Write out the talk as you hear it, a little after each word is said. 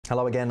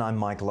Hello again, I'm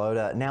Mike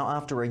Loder. Now,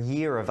 after a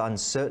year of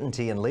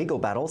uncertainty and legal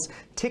battles,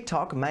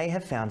 TikTok may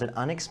have found an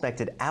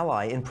unexpected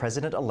ally in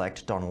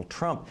President-elect Donald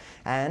Trump.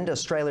 And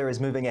Australia is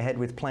moving ahead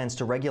with plans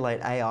to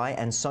regulate AI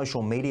and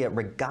social media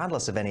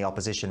regardless of any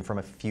opposition from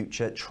a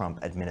future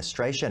Trump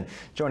administration.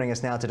 Joining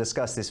us now to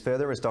discuss this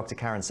further is Dr.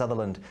 Karen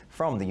Sutherland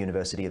from the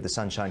University of the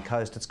Sunshine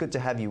Coast. It's good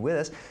to have you with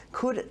us.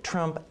 Could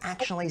Trump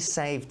actually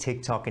save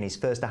TikTok in his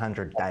first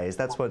 100 days?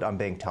 That's what I'm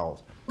being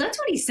told. That's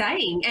what he's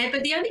saying.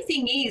 But the only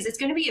thing is, it's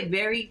going to be a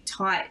very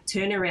tight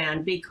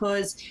turnaround,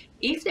 because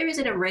if there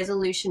isn't a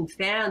resolution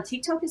found,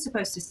 TikTok is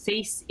supposed to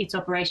cease its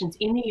operations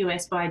in the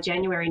US by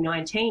January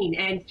 19,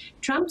 and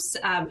Trump's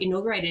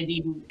inaugurated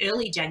in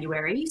early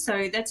January.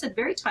 So that's a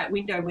very tight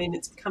window when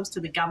it comes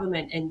to the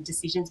government and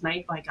decisions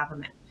made by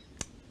government.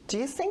 Do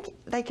you think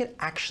they could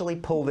actually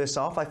pull this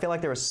off? I feel like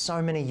there are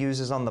so many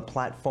users on the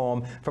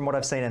platform. From what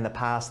I've seen in the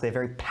past, they're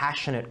very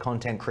passionate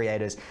content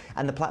creators,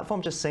 and the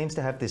platform just seems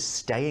to have this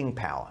staying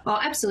power. Oh,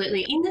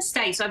 absolutely. In the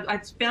States,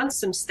 I've found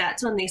some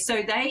stats on this.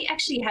 So they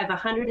actually have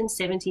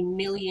 170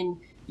 million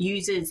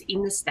users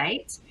in the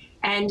States.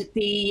 And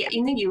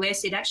in the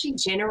US, it actually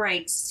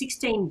generates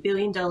 $16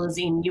 billion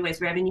in US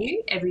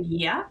revenue every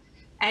year.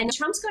 And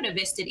Trump's got a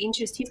vested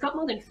interest. He's got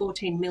more than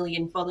 14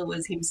 million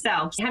followers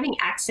himself. Having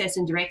access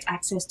and direct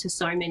access to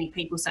so many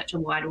people, such a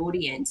wide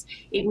audience,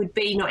 it would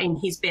be not in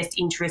his best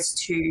interest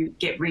to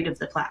get rid of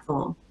the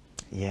platform.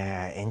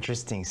 Yeah,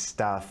 interesting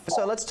stuff.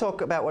 So let's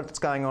talk about what's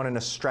going on in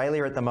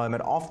Australia at the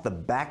moment off the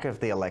back of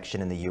the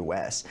election in the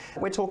US.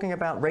 We're talking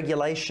about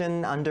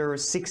regulation under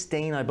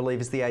 16, I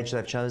believe, is the age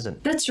they've chosen.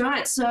 That's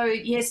right. So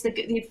yes,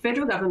 the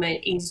federal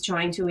government is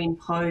trying to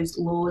impose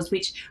laws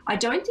which I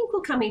don't think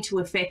will come into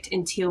effect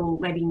until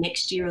maybe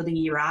next year or the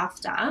year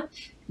after,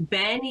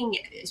 banning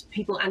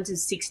people under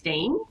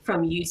 16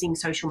 from using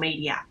social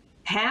media.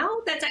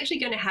 How that's actually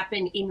going to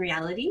happen in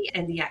reality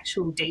and the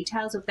actual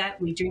details of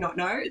that, we do not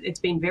know. It's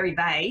been very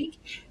vague.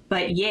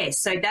 But yes,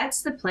 so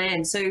that's the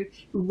plan. So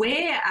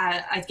where,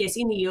 I guess,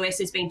 in the US,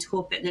 there's been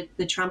talk that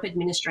the Trump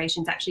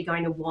administration is actually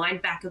going to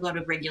wind back a lot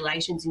of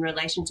regulations in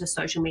relation to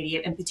social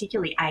media, and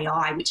particularly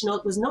AI, which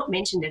was not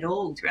mentioned at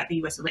all throughout the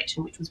US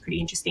election, which was pretty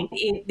interesting.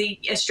 The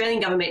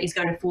Australian government is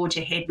going to forge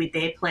ahead with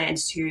their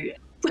plans to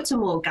put some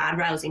more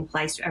guardrails in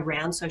place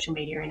around social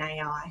media and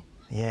AI.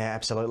 Yeah,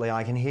 absolutely.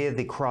 I can hear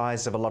the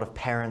cries of a lot of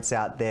parents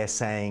out there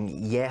saying,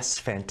 yes,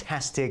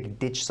 fantastic,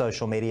 ditch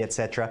social media,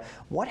 etc.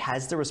 What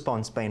has the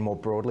response been, more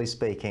broadly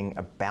speaking,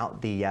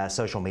 about the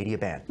social media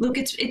ban? Look,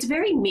 it's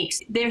very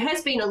mixed. There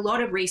has been a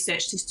lot of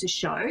research just to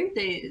show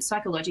the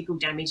psychological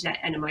damage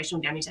and emotional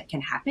damage that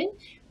can happen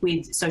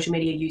with social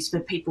media use for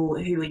people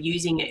who are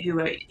using it, who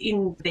are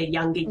in their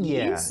younger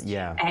years,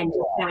 and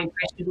how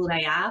impressionable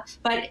they are.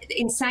 But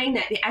in saying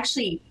that,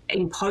 actually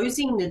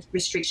imposing the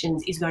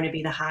restrictions is going to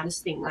be the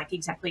hardest thing, like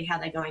exactly how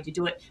they're going to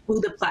do it.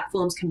 Will the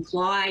platforms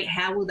comply?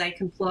 How will they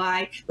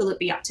comply? Will it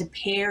be up to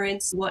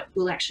parents? What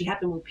will actually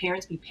happen? Will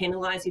parents be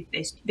penalised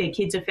if their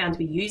kids are found to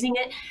be using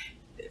it?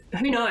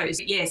 Who knows?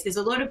 Yes, there's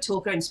a lot of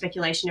talk and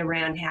speculation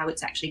around how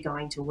it's actually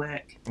going to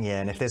work.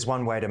 Yeah, and if there's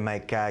one way to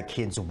make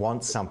kids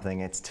want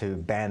something, it's to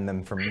ban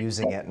them from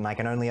using it. And I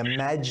can only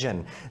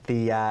imagine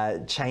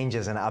the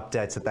changes and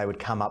updates that they would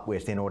come up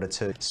with in order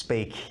to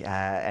speak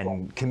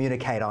and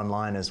communicate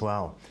online as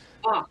well.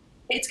 Oh,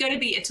 it's going to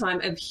be a time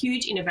of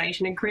huge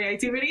innovation and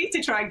creativity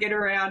to try and get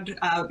around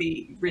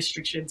the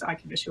restrictions, I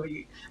can assure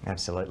you.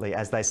 Absolutely.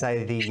 As they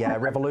say, the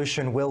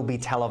revolution will be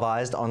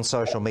televised on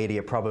social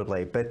media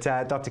probably. But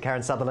Dr.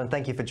 Karen Sutherland,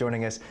 thank you for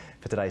joining us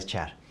for today's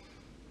chat.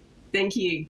 Thank you.